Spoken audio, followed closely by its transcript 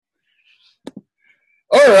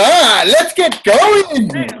All right, let's get going.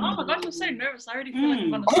 Hey, oh my God, I'm so nervous. I already feel like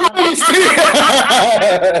I'm gonna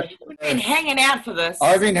start. We've been hanging out for this.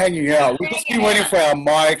 I've been hanging out. We've just been waiting for our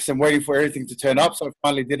mics and waiting for everything to turn up. So I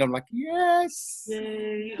finally did. I'm like, yes.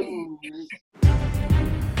 Yay.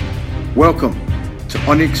 Welcome to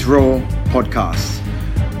Onyx Raw Podcast,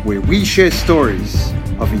 where we share stories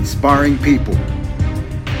of inspiring people.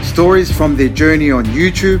 Stories from their journey on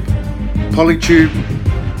YouTube, Polytube,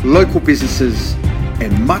 local businesses,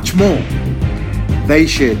 and much more. They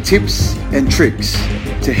share tips and tricks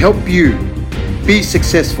to help you be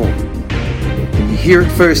successful. And you hear it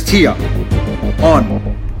first here on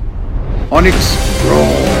Onyx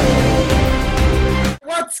Raw.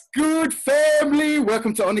 What's good, family?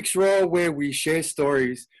 Welcome to Onyx Raw, where we share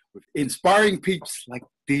stories with inspiring peeps like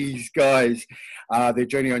these guys. Their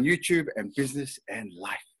journey on YouTube and business and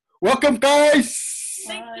life. Welcome, guys.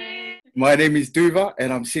 Thank you. My name is Duva,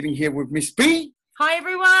 and I'm sitting here with Miss B. Hi,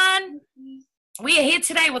 everyone. We are here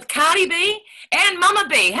today with Cardi B and Mama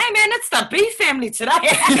B. Hey, man, it's the B family today.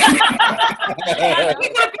 We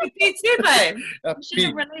got a big B too, babe. She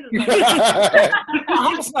never related.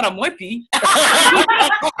 I'm just not a moipy.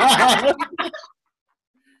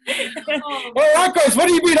 All right, guys, what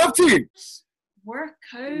have you been up to? Work,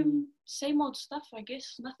 home, same old stuff, I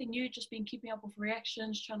guess. Nothing new, just been keeping up with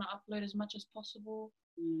reactions, trying to upload as much as possible.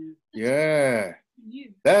 Yeah.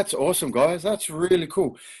 You. That's awesome, guys. That's really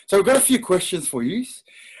cool. So we've got a few questions for you.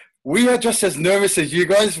 We are just as nervous as you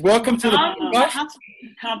guys. Welcome to the podcast.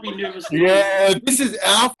 Can't be nervous. Yeah, this is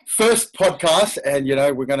our first podcast, and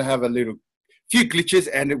we're going to have a few glitches,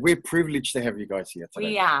 and we're privileged to have you guys here today.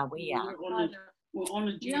 We are. We're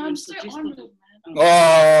honored. Yeah, I'm so honored, man.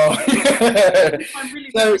 Oh. I'm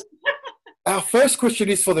really So, nervous. our first question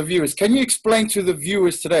is for the viewers. Can you explain to the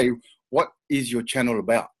viewers today what is your channel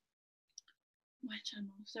about? My channel.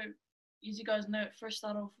 So, as you guys know, it first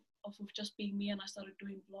started off with just being me, and I started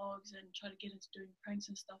doing vlogs and try to get into doing pranks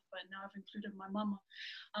and stuff. But now I've included my mama.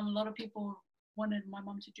 A lot of people wanted my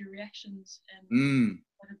mum to do reactions, and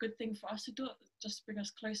like a good thing for us to do it, just to bring us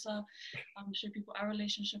closer, show people our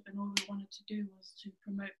relationship, and all we wanted to do was to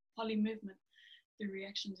promote poly movement through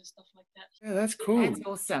reactions and stuff like that. Yeah, that's cool. That's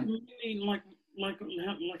awesome. Really, like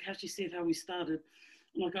how she said how we started.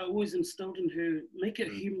 Like I always instilled in her, make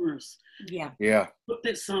it humorous. Yeah. Yeah. Put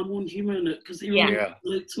that Samoan humor in it because Yeah. everyone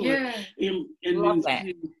relates to Yeah. it. And Love then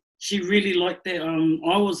that. she really liked that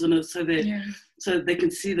I was in it so that Yeah. so they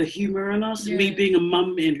can see the humor in us. Yeah. Me being a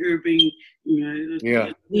mum and her being,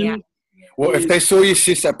 Yeah. Yeah. Well, if they saw you,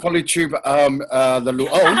 sis, at Polytube, the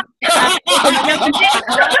Luau.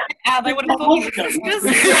 They would have thought you were sisters.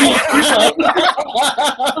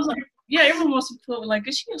 I was like, yeah, everyone wants to put like,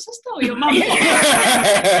 is she your sister or your mum?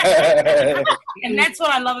 And that's what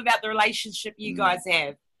I love about the relationship you guys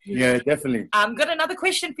have. Yeah, definitely. Got another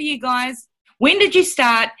question for you guys. When did you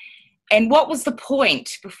start, and what was the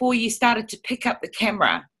point before you started to pick up the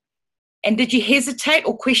camera? And did you hesitate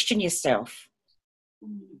or question yourself?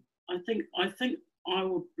 I think I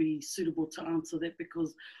would be suitable to answer that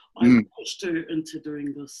because I pushed her into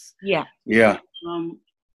doing this. Yeah. Yeah.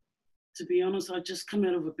 To be honest, I just come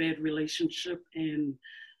out of a bad relationship, and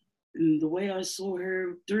the way I saw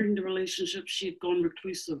her during the relationship, she had gone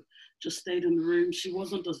reclusive, just stayed in the room. She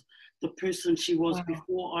wasn't the person she was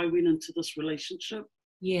before I went into this relationship.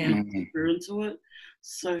 Yeah. Took her into it.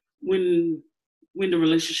 So when the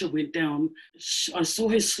relationship went down, I saw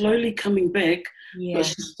her slowly coming back, but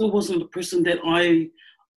she still wasn't the person that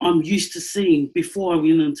I'm used to seeing before I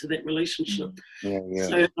went into that relationship. Yeah.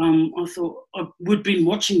 So I thought we'd been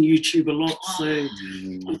watching YouTube a lot, so I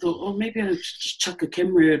thought, maybe I'll just chuck a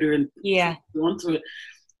camera at her and go onto it.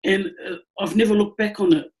 And I've never looked back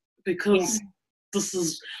on it because this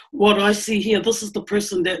is what I see here. This is the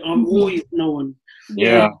person that I'm always knowing.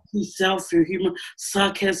 Yeah. Herself, her humor,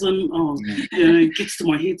 sarcasm, it gets to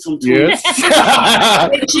my head sometimes. Yes.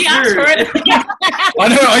 She asked for it. I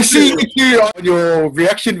know. I see you on your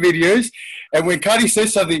reaction videos, and when Cardi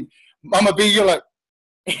says something, Mama B, you're like,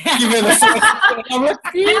 give her the sense. I'm like,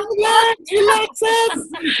 relax, sis.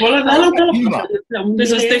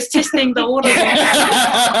 There's testing the order.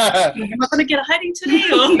 Am I going to get a hiding today?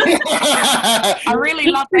 Or? I really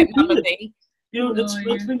love that, Mama B.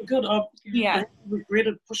 It's been good. I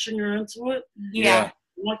regretted pushing her into it. Yeah.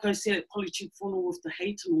 Like I said, Polytube funnel with the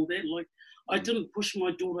hate and all that. Like I didn't push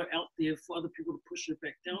my daughter out there for other people to push her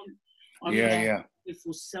back down. I'm there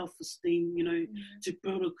for self-esteem, to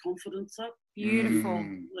build her confidence up. Beautiful.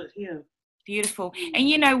 But, Beautiful. And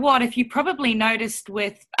you know what? If you probably noticed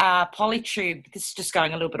with Polytube, this is just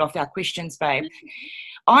going a little bit off our questions, babe.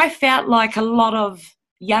 I felt like a lot of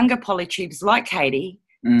younger Polytubes like Katie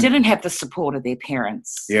didn't have the support of their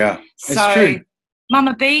parents. Yeah, it's So, true.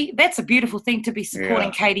 Mama B, that's a beautiful thing to be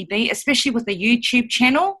supporting Katie B, especially with the YouTube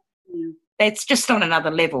channel. That's just on another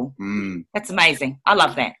level. That's amazing. I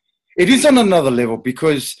love that. It is on another level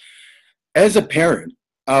because as a parent,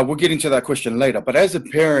 we'll get into that question later, but as a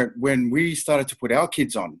parent, when we started to put our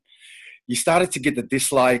kids on, you started to get the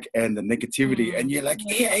dislike and the negativity, and you're like,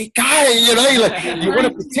 hey, guy, you know, you want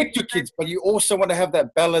to protect your kids, but you also want to have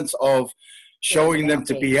that balance of showing them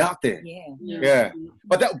to be out there. Yeah.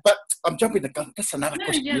 But I'm jumping the gun. That's another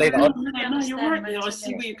question later on. No, you're right there. I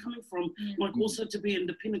see where you're coming from. Like also to be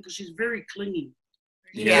independent because she's very clingy.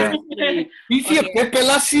 Yeah. I know.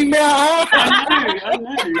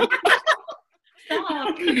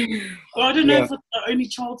 I don't know if it's only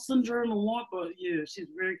child syndrome or what, but yeah, she's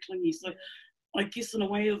very clingy. So I guess in a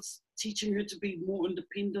way it's teaching her to be more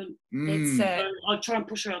independent. So I try and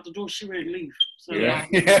push her out the door, she won't leave. So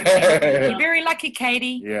You're very lucky,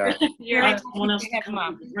 Katie. Yeah. You're someone else to come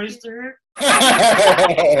up and raise to her.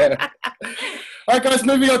 All right, guys,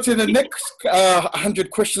 moving on to the next 100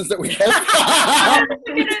 questions that we have.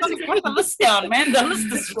 Put the list down, man. The list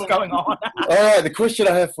is what's going on. All right, the question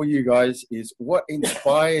I have for you guys is, what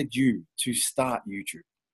inspired you to start YouTube?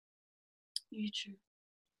 YouTube.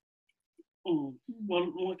 Oh,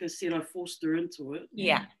 well, like I said, I forced her into it.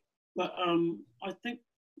 Yeah. But I think,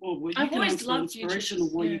 well, you I've can always answer the loved inspiration YouTube,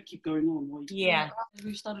 of why you keep going on. Why you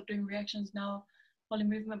We've started doing reactions now, Poly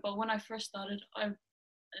Movement. But when I first started,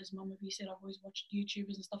 as Mama V said, I've always watched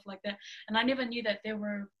YouTubers and stuff like that. And I never knew that there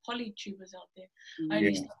were polytubers out there. I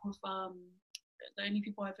only started with, the only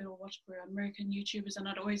people I've ever watched were American YouTubers, and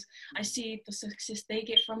I see the success they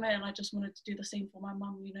get from it, and I just wanted to do the same for my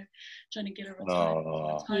mum, you know, trying to get her retired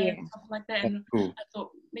and stuff like that. And I thought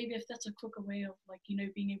maybe if that's a quicker way of, like, you know,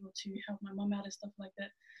 being able to help my mum out and stuff like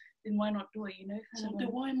that, then why not do it, you know? So then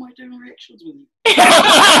why am I doing reactions with you?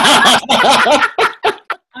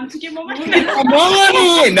 To get more money. Come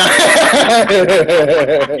on!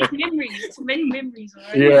 Memories, to make memories, all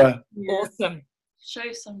right? Yeah. Awesome.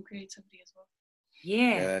 Show some creativity as well.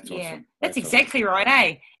 That's awesome. That's exactly right,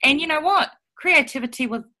 eh? And you know what? Creativity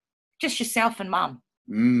with just yourself and mum.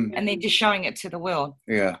 And then just showing it to the world.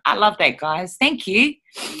 Yeah. I love that, guys. Thank you.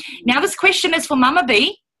 Now, this question is for Mama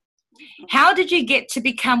B. How did you get to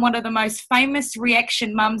become one of the most famous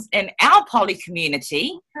reaction mums in our poly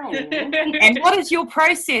community? And what is your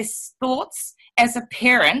thoughts as a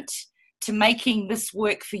parent to making this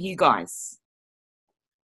work for you guys?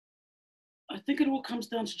 I think it all comes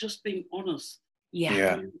down to just being honest.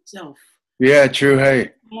 Yeah. With yourself. Yeah, true,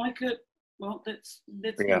 hey. Like it, well, that's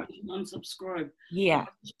unsubscribe. Yeah.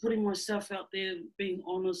 Just putting myself out there, being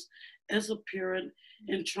honest as a parent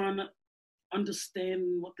and trying to understand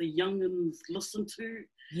what the youngins listen to.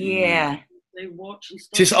 Yeah. They watch and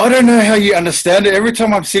stuff. Just, I don't know how you understand it. Every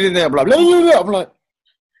time I'm sitting there, I'm like, blah, blah, blah. I'm like,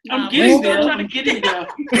 I'm getting there. I'm getting there.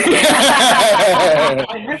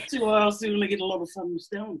 I have to, or else they're going to get a lot of thumbs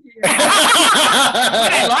down.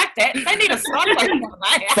 I like that. They need a slot like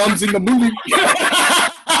that. Thumbs in the movie.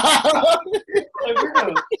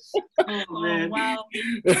 Oh, man. Wow.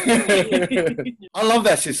 I love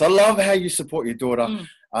that, sis. I love how you support your daughter.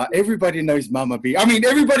 Everybody knows Mama B. I mean,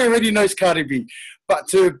 everybody already knows Cardi B. But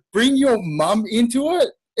to bring your mum into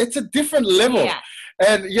it, it's a different level. Yeah.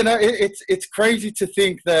 And, you know, it's crazy to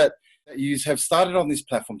think that you have started on this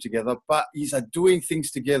platform together, but you are doing things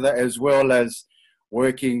together as well as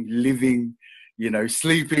working, living, you know,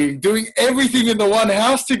 sleeping, doing everything in the one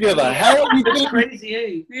house together. How are you dealing,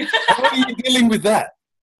 crazy, eh? How are you dealing with that?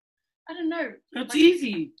 I don't know. It's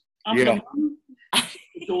easy. I'm the mum,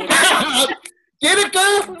 the daughter. Get it,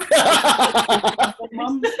 girl?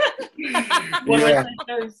 Mum.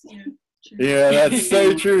 Yeah, that's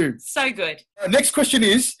so true. So good. Next question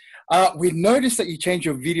is, we noticed that you changed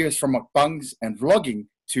your videos from mukbangs and vlogging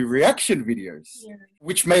to reaction videos,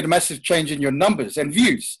 which made a massive change in your numbers and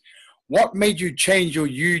views. What made you change your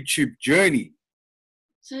YouTube journey?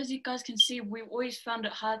 So as you guys can see, we always found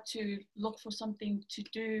it hard to look for something to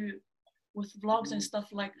do with vlogs and stuff.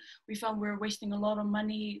 Like, we found we were wasting a lot of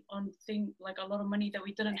money on a lot of money that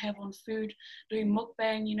we didn't have on food, doing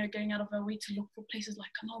mukbang, you know, going out of our way to look for places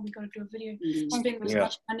like, come on, we got to do a video, spend this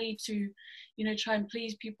much money to, you know, try and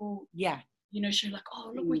please people. Yeah. You know, show like,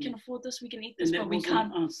 oh, look, we can afford this, we can eat this, but we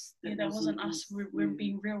can't. That wasn't us. We're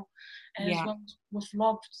being real. And as well as with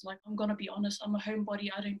vlogs, like, I'm gonna be honest, I'm a homebody,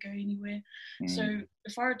 I don't go anywhere. So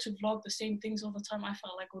if I were to vlog the same things all the time, I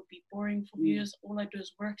felt like it would be boring for viewers. All I do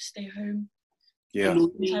is work, stay home,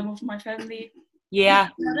 time with my family. Yeah.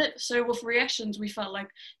 So with reactions, we felt like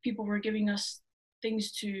people were giving us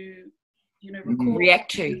things to record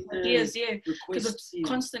react to. ideas, because it Requests,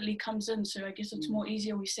 constantly comes in. So I guess it's more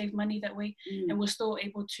easier. We save money that way, and we're still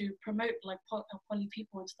able to promote like our poly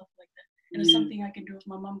people and stuff like that. And it's something I can do with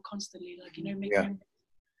my mum constantly, like make memories.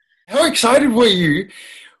 How excited were you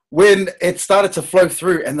when it started to flow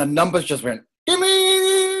through and the numbers just went, gimme?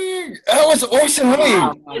 That was awesome,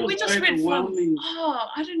 Wow. hey? We just went from,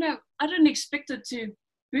 I don't know, I didn't expect it to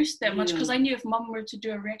boost that much, because I knew if mum were to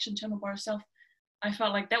do a reaction channel by herself, I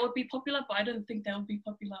felt like that would be popular, but I didn't think that would be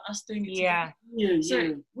popular, us doing it together.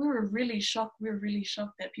 So we were really shocked. We were really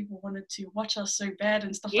shocked that people wanted to watch us so bad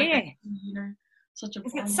and stuff like that. Such a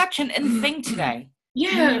It's such an in thing today.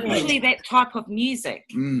 Yeah. Especially that type of music.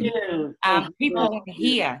 People want to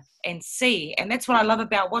hear and see. And that's what I love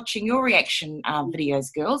about watching your reaction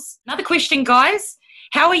videos, girls. Another question, guys.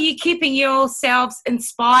 How are you keeping yourselves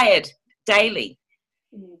inspired daily?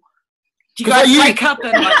 Do you guys wake up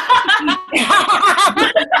and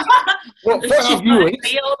Well, for our viewers,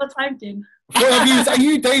 all the time, then. for our viewers, are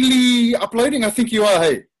you daily uploading? I think you are,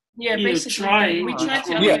 hey? Yeah, basically. We try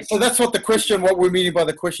to. Yeah, so that's what we're meaning by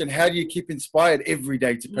the question. How do you keep inspired every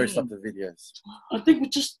day to post up the videos? I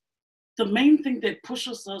think the main thing that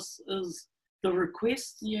pushes us is the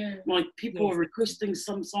requests. Yeah. Like people are requesting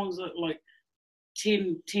some songs that like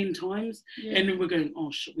 10 times, and then we're going,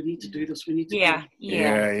 oh shit, we need to do this. We need to do this.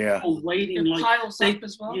 Yeah. Or waiting, like piles they, up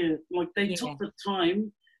as well. Yeah, like they took the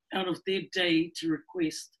time out of their day to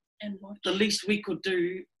request. And watch. The least we could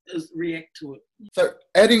do is react to it. So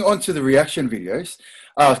adding on to the reaction videos,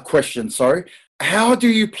 how do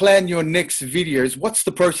you plan your next videos? What's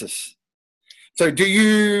the process? So do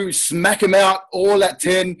you smack them out all at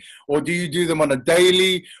 10, or do you do them on a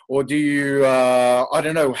daily, or do you, I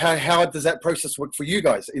don't know, how does that process work for you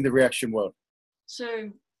guys in the reaction world?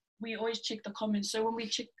 So we always check the comments. So when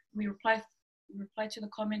we reply to the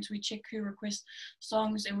comments, we check who requests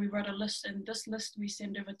songs, and we write a list, and this list we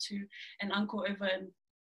send over to an uncle over in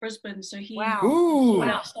Brisbane, so he put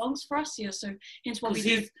out songs for us. So hence what we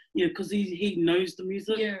do. Because he knows the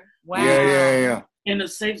music. Yeah. And it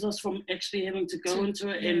saves us from actually having to go into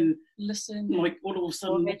it and listen. Like all of a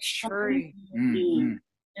sudden. That's true.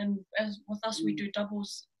 And as with us, we do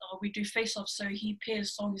doubles. We do face-offs. So he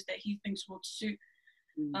pairs songs that he thinks would suit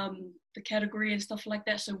the category and stuff like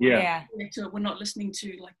that. So we're not listening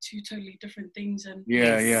to like two totally different things. And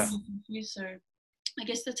so I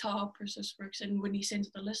guess that's how our process works. And when he sends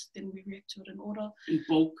the list, then we react to it in order. In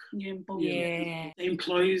bulk. In bulk. Same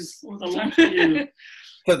clothes all the time.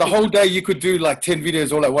 So the whole day you could do like 10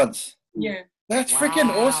 videos all at once. Yeah. That's freaking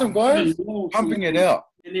awesome, guys. Pumping it out.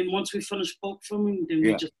 And then once we finish bulk filming, then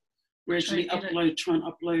we just gradually try and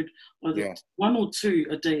upload either 1 or 2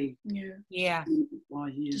 a day.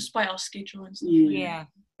 Despite our schedule and stuff.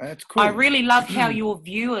 That's cool. I really love how your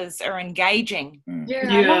viewers are engaging.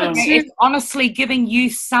 I love it too. It's honestly giving you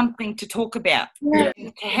something to talk about.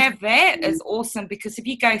 To have that is awesome, because if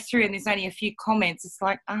you go through and there's only a few comments, it's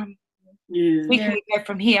like, where can we go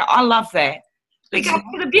from here? I love that. Big up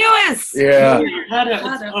to the viewers.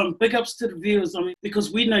 Big ups to the viewers. I mean,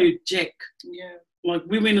 because we know Jack. Like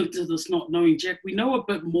we went into this not knowing Jack. We know a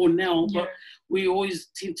bit more now, but we always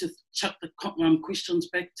tend to chuck the questions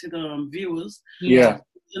back to the viewers.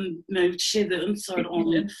 And share the insight on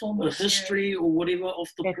the history or whatever of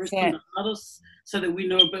the person, the artist, so that we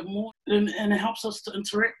know a bit more, and it helps us to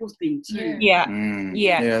interact with them too.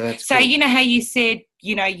 That's so cool. You know how you said,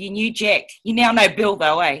 you knew Jack, you now know Bill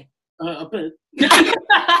though, eh? A bit.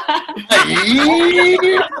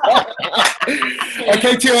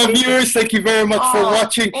 Okay, to our viewers, thank you very much for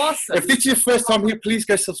watching. Awesome. If this is your first time here, please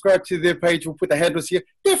go subscribe to their page. We'll put the handles here.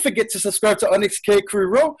 Don't forget to subscribe to Onyx K Crew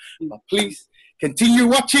Roll. But please continue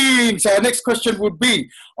watching. So our next question would be,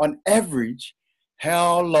 on average,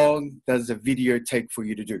 how long does a video take for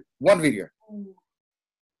you to do? One video.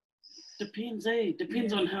 Depends,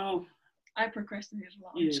 Depends on how... I procrastinate a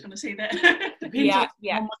lot. I'm just going to say that. Depends on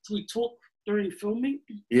how much we talk during filming.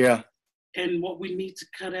 Yeah. And what we need to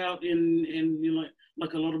cut out, and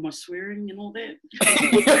like a lot of my swearing and all that.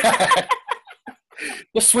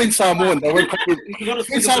 Just swing someone. They won't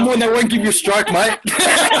give you a stroke, mate.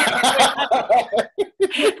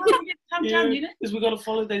 Because we've got to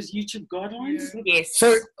follow those YouTube guidelines. Yes.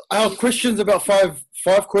 So our questions about five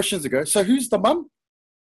questions ago. So who's the mum?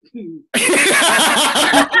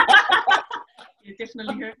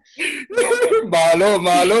 Definitely her. Malo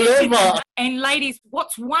leva. And ladies,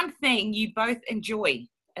 what's one thing you both enjoy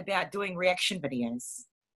about doing reaction videos?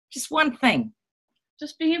 Just one thing.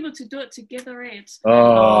 Just being able to do it together. It's when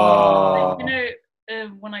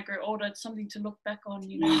I grow older, it's something to look back on.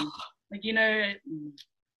 I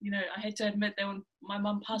hate to admit that when my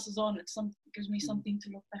mum passes on, it gives me something to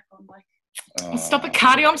look back on. Like Stop it,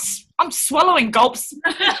 cardio. I'm swallowing gulps.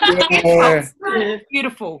 Yeah.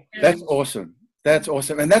 Beautiful. That's awesome. That's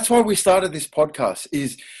awesome. And that's why we started this podcast,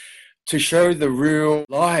 is to show the real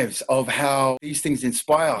lives of how these things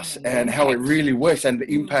inspire us and how it really works, and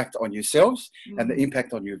the impact on yourselves and the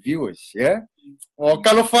impact on your viewers. Yeah? Well,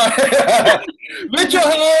 Kalafai, let your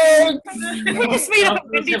hand. We'll just meet up at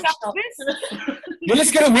Wendy's after this. Yeah,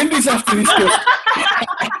 let's get a Wendy's after this.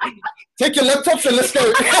 Take your laptops and let's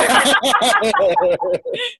go.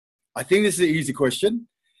 I think this is an easy question.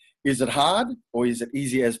 Is it hard or is it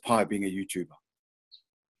easy as pie being a YouTuber?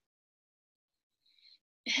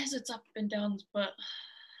 It has its up and downs, but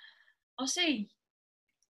I'll say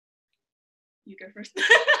you go first.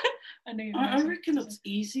 I know you. I reckon it's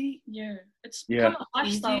easy. Yeah, it's Yeah. become a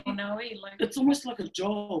lifestyle Easy. now, eh? Like It's almost like a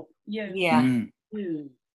job. yeah, Yeah. Yeah.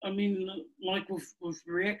 I mean, like with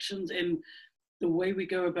reactions and the way we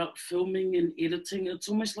go about filming and editing, it's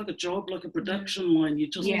almost like a job, like a production line. You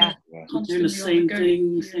just Yeah. doing constantly the same on the go.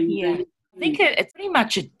 thing, same Yeah. thing. I think it's pretty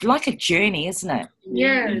much like a journey, isn't it?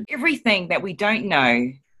 Yeah. Everything that we don't know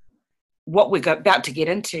what we're about to get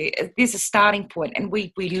into, there's a starting point, and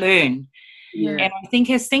we learn. Yeah. And I think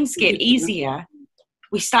as things get easier,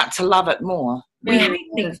 we start to love it more. We Yeah. hate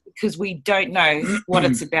things because we don't know what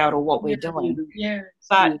it's about or what we're doing. Yeah.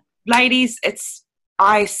 But ladies,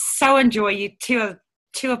 I so enjoy you.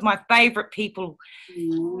 Two of my favourite people,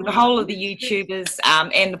 the whole of the YouTubers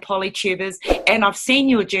and the polytubers, and I've seen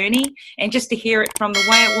your journey, and just to hear it from the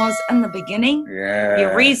way it was in the beginning,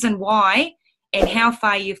 your reason why and how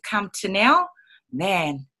far you've come to now,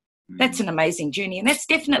 man, that's an amazing journey, and that's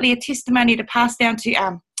definitely a testimony to pass down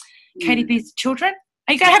to Katie B's children.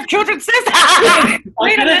 Are you going to have children, sis?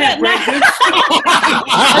 Wait a minute.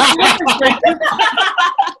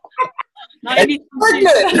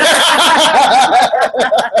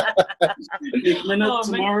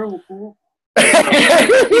 Tomorrow.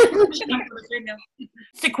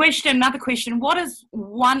 Another question. What is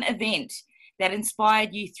one event that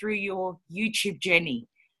inspired you through your YouTube journey?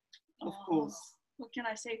 Of course. What can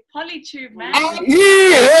I say? Polytube, man.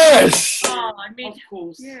 Yes. Oh, I mean, Of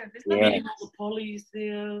course. yeah, there's Yeah. nothing. All the polys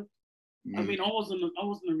there. I mean, I wasn't a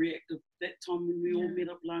reactive that time when we all met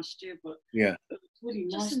up last year, but Yeah. it's really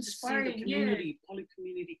Just nice to see the inspiring, yeah. community, poly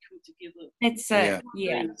community come together. That's Yeah. it.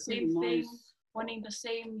 Yeah. It's Same really thing, wanting the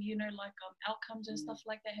same, like outcomes and stuff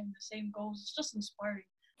like that, having the same goals. It's just inspiring.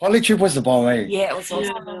 Polytube was the bomb, eh? Yeah, it was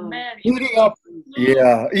awesome. Oh man. Heating up.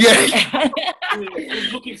 Yeah. Yeah.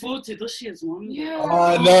 We're looking forward to this year's one. Yeah.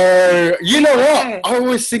 No. You know what? I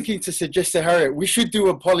was thinking to suggest to Harriet, we should do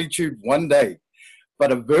a Polytube one day,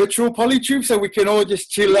 but a virtual Polytube so we can all just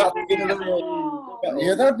chill out.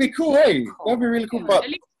 Yeah, that'd be cool, eh? That'd be really cool. But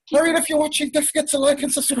Harriet, if you're watching, don't forget to like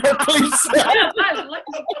and subscribe, please. Yeah, guys, like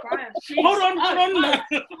and subscribe. Please. Hold on. Wait a minute.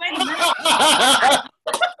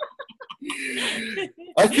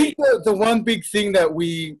 I think the one big thing that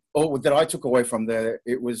that I took away from there,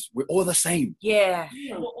 we're all the same. Yeah.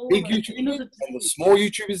 Big YouTubers and the small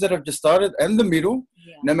YouTubers that have just started, and the middle,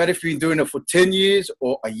 no matter if you've been doing it for 10 years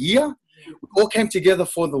or a year, we all came together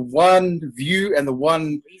for the one view and the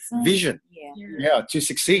one vision. Yeah, to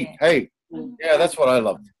succeed. Yeah. Hey, yeah, that's what I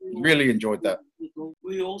loved. Really enjoyed that.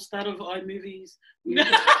 We all started with iMovies.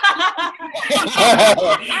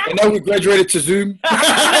 And now we graduated to Zoom.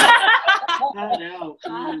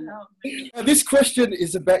 This question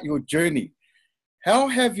is about your journey. How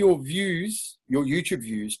have your YouTube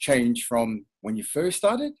views changed from when you first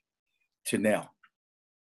started to now?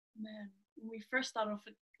 Man, when we first started off,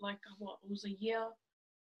 it was a year.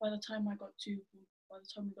 By the time we got to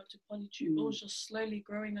Polytube, it was just slowly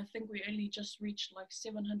growing. I think we only just reached like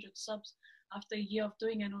 700 subs after a year of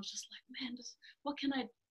doing it. And I was just like, man, what can I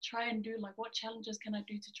try and do? Like, what challenges can I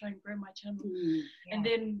do to try and grow my channel? And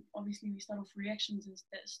then obviously we started off reactions, and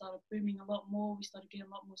that started booming a lot more. We started getting a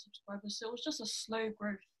lot more subscribers. So it was just a slow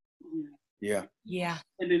growth. Yeah. Yeah.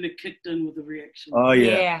 And then it kicked in with the reaction. Oh,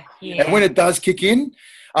 yeah. And when it does kick in,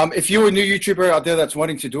 if you're a new YouTuber out there that's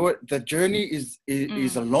wanting to do it, the journey is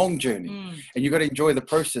a long journey, and you got to enjoy the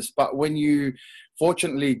process. But when you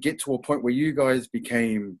fortunately get to a point where you guys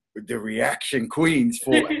became the reaction queens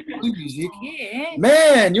for music,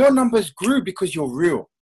 man, your numbers grew because you're real.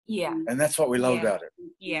 Yeah. And that's what we love about it.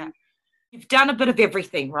 Yeah. You've done a bit of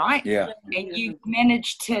everything, right? Yeah. And you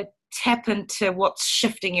managed to tap into what's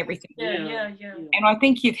shifting everything. Yeah. And I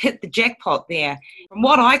think you've hit the jackpot there. From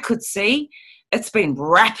what I could see, it's been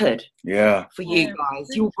rapid for you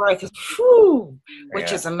guys. Your growth is,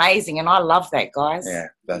 which is amazing. And I love that, guys. Yeah,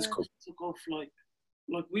 that's cool. It took off like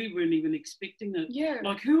we weren't even expecting it. Yeah.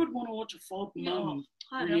 Like, who would want to watch a fob mum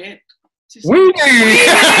react to Really?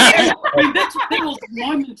 I mean, that was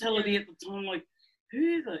my mentality at the time. Like,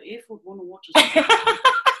 who the F would want to watch us?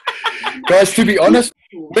 Guys, to be honest,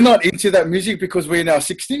 we're not into that music because we're in our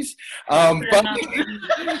 60s. But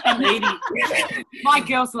I'm 80. My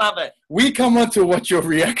girls love it. we come on to watch your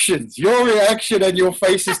reactions. Your reaction and your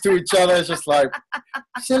faces to each other is just like,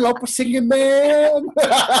 hello, singing man.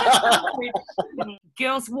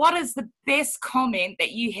 Girls, what is the best comment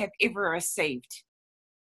that you have ever received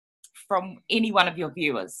from any one of your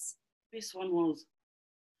viewers? Best one was,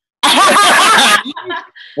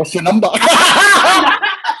 What's your number?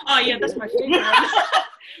 Oh yeah, that's my favorite one.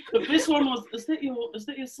 the best one was, is that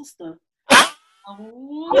your sister?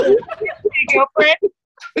 Oh. Girlfriend?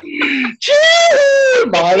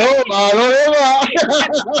 Malo, malo,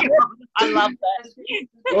 I love that.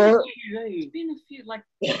 There's been a few, like,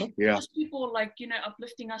 Yeah. just people, like, you know,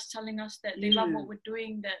 uplifting us, telling us that they love what we're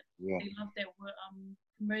doing, that Yeah. they love that we're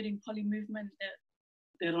promoting poly movement,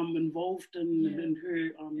 That I'm involved in her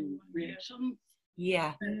in reaction.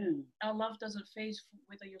 Yeah. Yeah. our love doesn't phase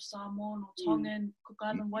whether you're Samoan or Tongan, Cook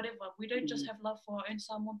Island, whatever. We don't just have love for our own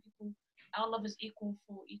Samoan people. Our love is equal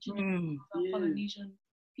for each and every one of our Yeah. Polynesian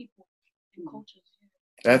people and cultures.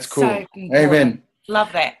 That's cool. So important. Amen.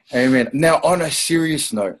 Love that. Amen. Now, on a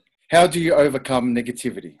serious note, how do you overcome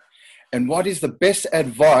negativity? And what is the best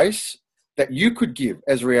advice that you could give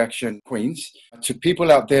as Reaction Queens to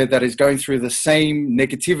people out there that is going through the same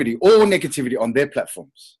negativity or negativity on their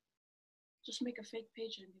platforms? Just make a fake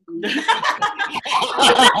page and then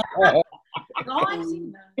guys,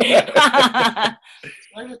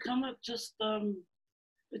 Overcome it, just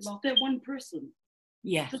it's that one person.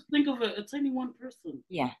 Yeah. Just think of it, it's only one person.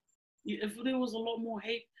 Yeah. If there was a lot more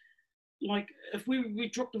hate, like if we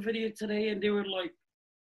dropped a video today and there were like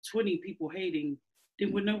 20 people hating,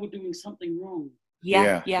 then we know we're doing something wrong.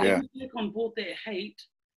 Yeah. Yeah. Yeah. If you take on board that hate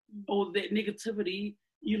or that negativity,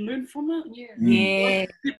 you learn from it. yeah. Yeah.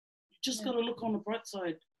 You just got to look on the bright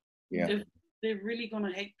side. Yeah. If they're really going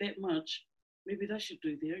to hate that much, maybe they should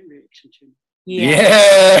do their own reaction channel.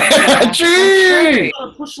 Yeah. True.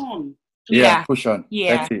 Gotta push on. Yeah. Yeah. Push on.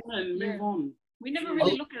 Yeah. That's it. And move Yeah. on. We never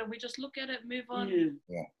really look at it. We just look at it, move on.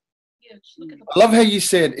 Yeah. Yeah, just look at the I love how you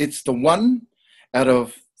said it's the one out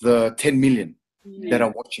of the 10 million Yeah. that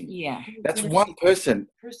are watching. Yeah. That's one person.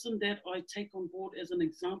 Person that I take on board as an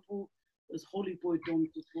example is Holy Boy Dom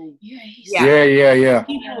Tutu. Yeah, he's Yeah. Yeah.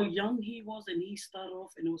 See how young he was, and he started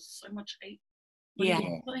off, and there was so much hate. But Yeah.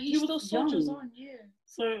 he- but he he was still soldiers young. on, yeah.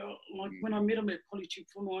 So, like when I met him at Polytube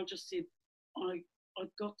Funnel, I just said, I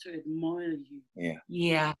got to admire you.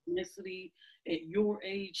 Yeah. Tenacity at your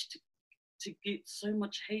age to get so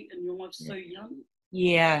much hate in your life so young,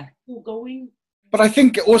 Yeah. still going. But I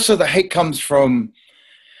think also the hate comes from,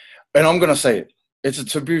 and I'm going to say it, it's a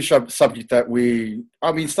taboo subject that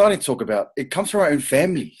starting to talk about. It comes from our own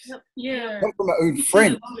families. Yeah. It comes from our own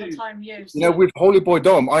friends. All the time, yeah. You know, with Holy Boy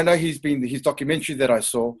Dom, I know his documentary that I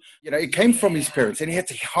saw, you know, it came from his parents and he had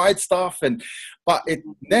to hide stuff. But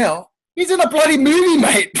now he's in a bloody movie,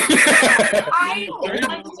 mate.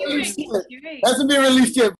 Hasn't been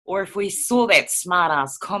released yet. Or if we saw that smart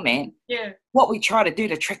ass comment, Yeah. what we try to do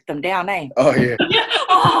to trick them down, eh? Oh, yeah.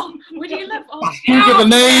 Oh, where do you live? Oh, Look at the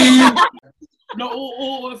name. No,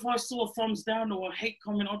 or if I saw a thumbs down or a hate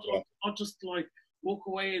comment, I'll just like walk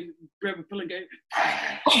away and grab a pillow and go,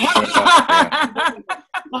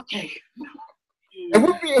 okay.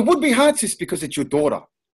 It would be hard, sis, because it's your daughter.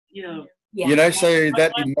 Yeah. Yeah. You know, so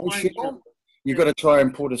that I find emotional, you got to try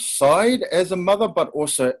and put aside as a mother, but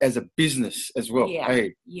also as a business as well. Yeah.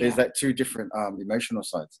 Hey, Yeah. there's that two different emotional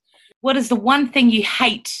sides. What is the one thing you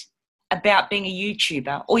hate about being a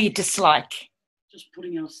YouTuber or you dislike? Just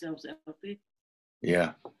putting ourselves out there,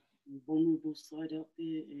 Yeah. the vulnerable side out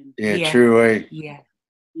there, and Yeah, Yeah. true, eh? Yeah.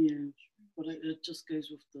 yeah, but it just goes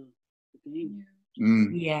with the game. Mm.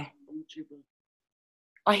 Yeah. YouTuber.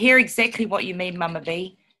 I hear exactly what you mean, Mama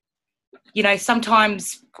B. You know,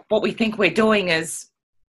 sometimes what we think we're doing is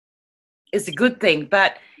a good thing,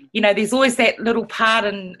 but you know, there's always that little part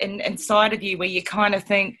inside of you where you kind of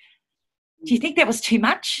think, do you think that was too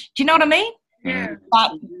much? Do you know what I mean? Yeah.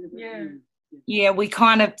 But Yeah. yeah, we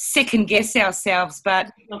kind of second guess ourselves,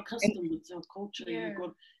 but It's our custom, it's our culture. Yeah.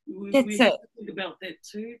 We That's have it. to think about that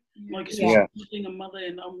too. Like, Yeah. especially being a mother,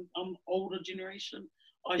 and I'm older generation,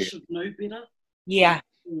 I Yeah. should know better. yeah,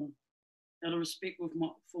 Out of respect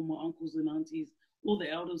for my uncles and aunties, all the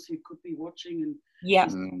elders who could be watching and yeah.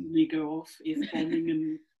 me go off F-bombing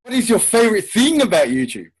and What is your favorite thing about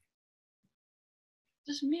YouTube?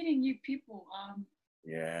 Just meeting new people.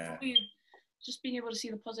 Yeah. Probably just being able to see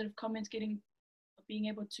the positive comments, being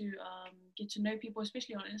able to get to know people,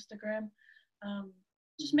 especially on Instagram.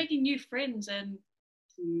 just making new friends and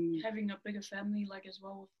having a bigger family, like as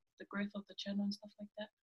well with the growth of the channel and stuff like that.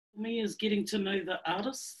 For me, is getting to know the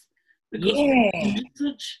artists, because the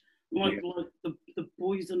message, like the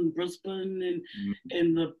boys in Brisbane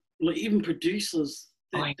and the even producers.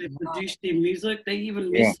 They produce their music, they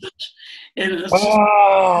even message, and it's just,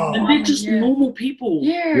 and they're just normal people.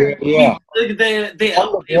 Yeah. They're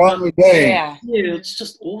out there. It's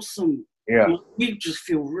just awesome. Yeah. We just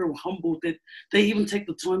feel real humbled that they even take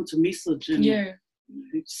the time to message and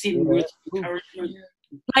send words of encouragement.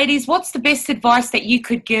 Ladies, what's the best advice that you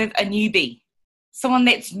could give a newbie? Someone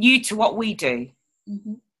that's new to what we do?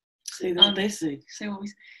 See what they say. Say what we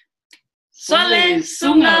say. Sole,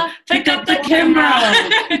 Sunga, pick up the camera.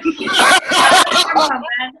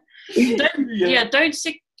 Don't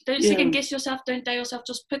second guess yourself. Don't doubt yourself.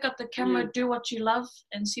 Just pick up the camera, do what you love,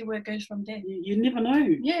 and see where it goes from there. You never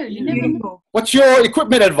know. Yeah, you never know. What's your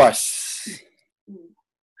equipment advice?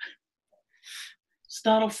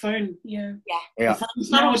 Start off phone. Yeah.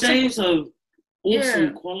 Nowadays are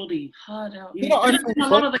awesome quality. Hard out. You know, a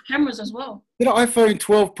lot of the cameras as well. You know, iPhone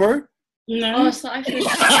 12 Pro. No. Oh, it's the iPhone.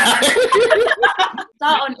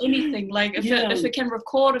 Start on anything. Like if it can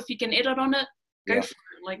record, if you can edit on it, go for it.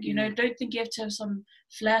 Like, you know, don't think you have to have some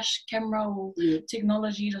flash camera or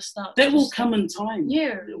technology to start. That will come in time.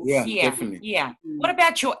 Yeah, definitely. Yeah. What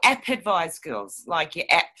about your app advice, girls? Like your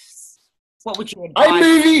apps? What would you advise?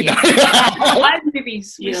 iMovie.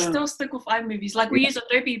 iMovies. We still stick with iMovies. Like we use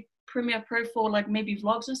Adobe Premiere Pro for like maybe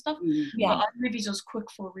vlogs and stuff. But iMovies is quick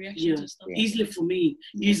for reactions and stuff. Easily for me.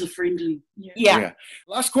 User friendly. Yeah.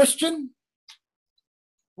 Last question.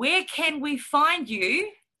 Where can we find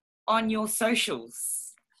you on your socials?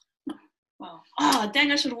 Wow. Oh,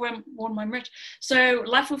 dang, I should have worn my merch. So,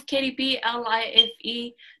 Life with Katie B,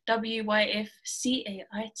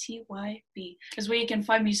 LifeWyfCaITYB is where you can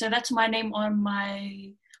find me. So that's my name on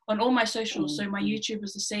all my socials. So my YouTube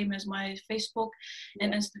is the same as my Facebook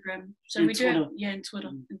and Instagram. So and Twitter. And Twitter.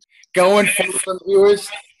 Go and follow them, viewers.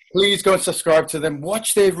 Please go and subscribe to them.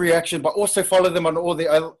 Watch their reaction, but also follow them on all the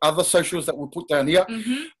other socials that we'll put down here.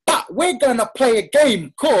 But we're going to play a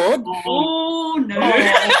game called... Oh, no.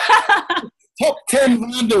 Top 10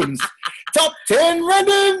 Randoms. Top 10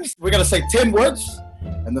 Randoms. We're going to say 10 words,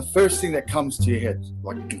 and the first thing that comes to your head,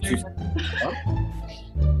 like you can choose.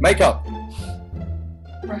 Makeup.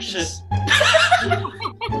 Brushes.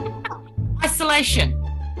 Isolation.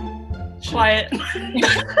 Quiet.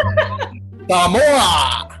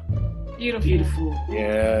 Samoa. Beautiful.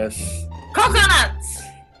 Yes. Coconuts.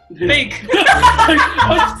 Big.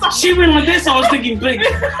 She went like this, I was thinking big.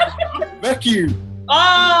 Vacuum.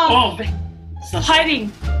 Oh.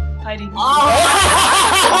 Hiding.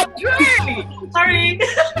 Oh. Sorry.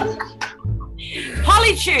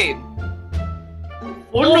 Polytube.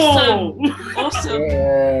 Oh, Awesome.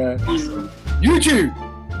 Yeah. Awesome. YouTube.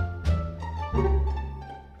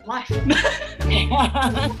 Life.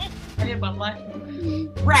 I hear about life.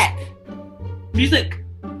 Rap. Music.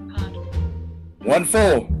 Hard.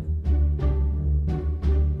 1-4.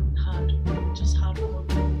 Hard. Just hard.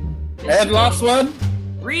 And last one.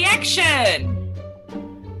 Reaction.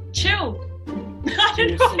 Chill. I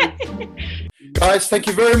don't know. Guys, thank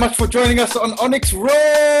you very much for joining us on Onyx Raw.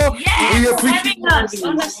 Yes, We appreciate having us.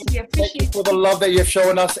 Honestly, appreciate for the love that you've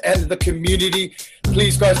shown us and the community.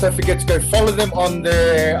 Please, guys, don't forget to go follow them on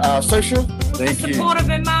their social. Thank the you. support of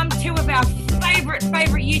her mum, two of our favorite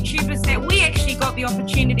YouTubers that we actually got the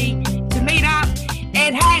opportunity to meet up.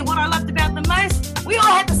 And hey, what I loved about them most, we all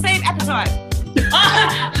had the same appetite.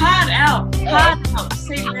 Hard out.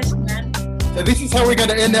 Say less, man. So this is how we're going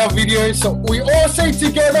to end our video. So we all say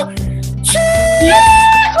together, cheers!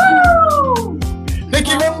 Thank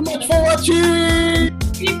you very much for watching.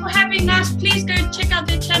 Thank you for having us. Please go check out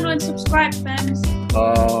their channel and subscribe, fans.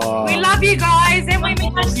 We love you guys, and we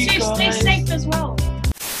miss you. Stay safe as well.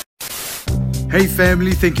 Hey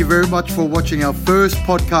family, thank you very much for watching our first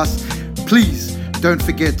podcast. Please don't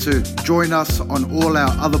forget to join us on all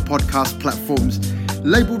our other podcast platforms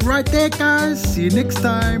labeled right there, guys. See you next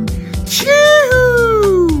time. Cheers!